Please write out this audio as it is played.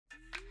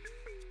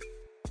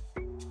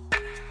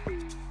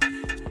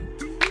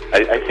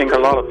I think a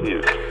lot of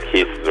these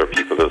cases where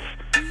people just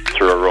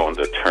throw around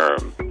the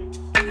term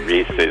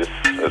racist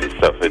and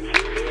stuff,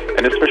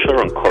 and especially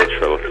around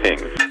cultural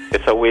things,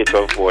 it's a way to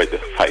avoid the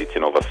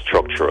fighting over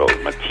structural,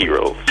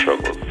 material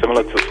struggles.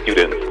 Similar to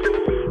students,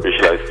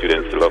 racialized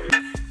students love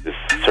this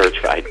search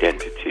for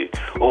identity.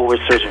 Oh,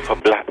 we're searching for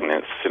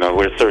blackness.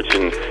 We're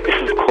searching, this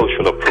is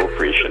cultural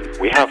appropriation.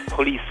 We have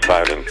police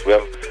violence. We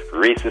have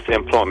racist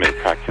employment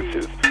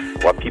practices.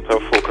 What people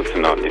are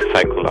focusing on is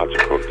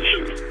psychological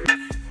issues.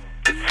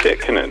 It's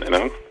sickening,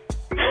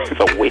 It's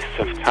a waste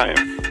of time.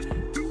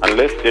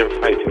 Unless they're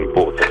fighting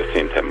both at the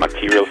same time,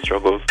 material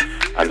struggles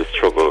and the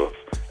struggle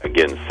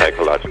against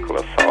psychological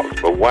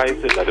assault. But why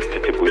is it that the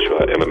petty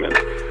bourgeois elements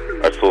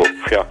are so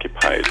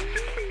preoccupied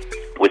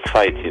with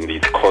fighting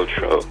these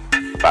cultural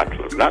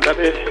battles? Not that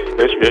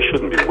they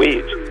shouldn't be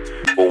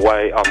waged, but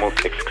why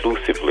almost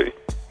exclusively?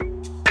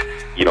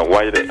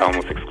 Why are they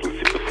almost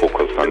exclusively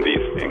focused on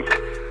these things?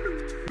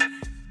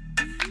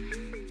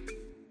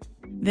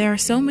 There are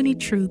so many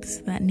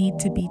truths that need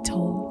to be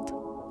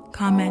told.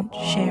 Comment,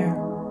 share,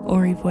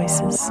 Ori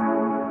Voices.